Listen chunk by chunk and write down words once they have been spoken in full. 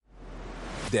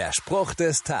Der Spruch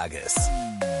des Tages.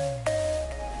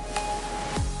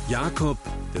 Jakob,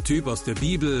 der Typ aus der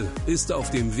Bibel, ist auf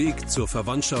dem Weg zur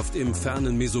Verwandtschaft im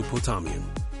fernen Mesopotamien.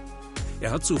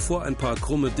 Er hat zuvor ein paar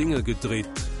krumme Dinge gedreht.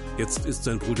 Jetzt ist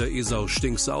sein Bruder Esau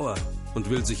stinksauer und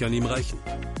will sich an ihm rächen.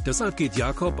 Deshalb geht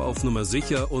Jakob auf Nummer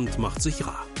sicher und macht sich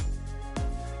rar.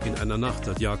 In einer Nacht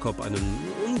hat Jakob einen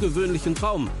ungewöhnlichen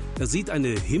Traum. Er sieht eine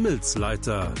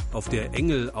Himmelsleiter, auf der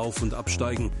Engel auf- und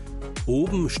absteigen.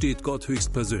 Oben steht Gott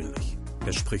höchstpersönlich.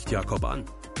 Er spricht Jakob an.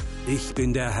 Ich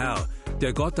bin der Herr,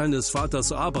 der Gott deines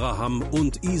Vaters Abraham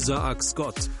und Isaaks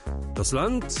Gott. Das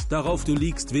Land, darauf du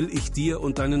liegst, will ich dir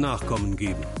und deine Nachkommen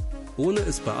geben. Ohne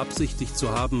es beabsichtigt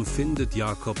zu haben, findet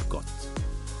Jakob Gott.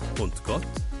 Und Gott?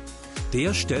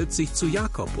 Der stellt sich zu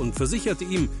Jakob und versichert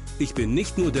ihm, ich bin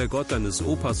nicht nur der Gott deines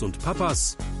Opas und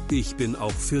Papas, ich bin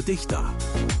auch für dich da.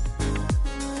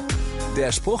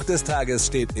 Der Spruch des Tages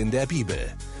steht in der Bibel.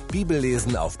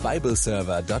 Bibellesen auf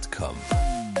bibleserver.com.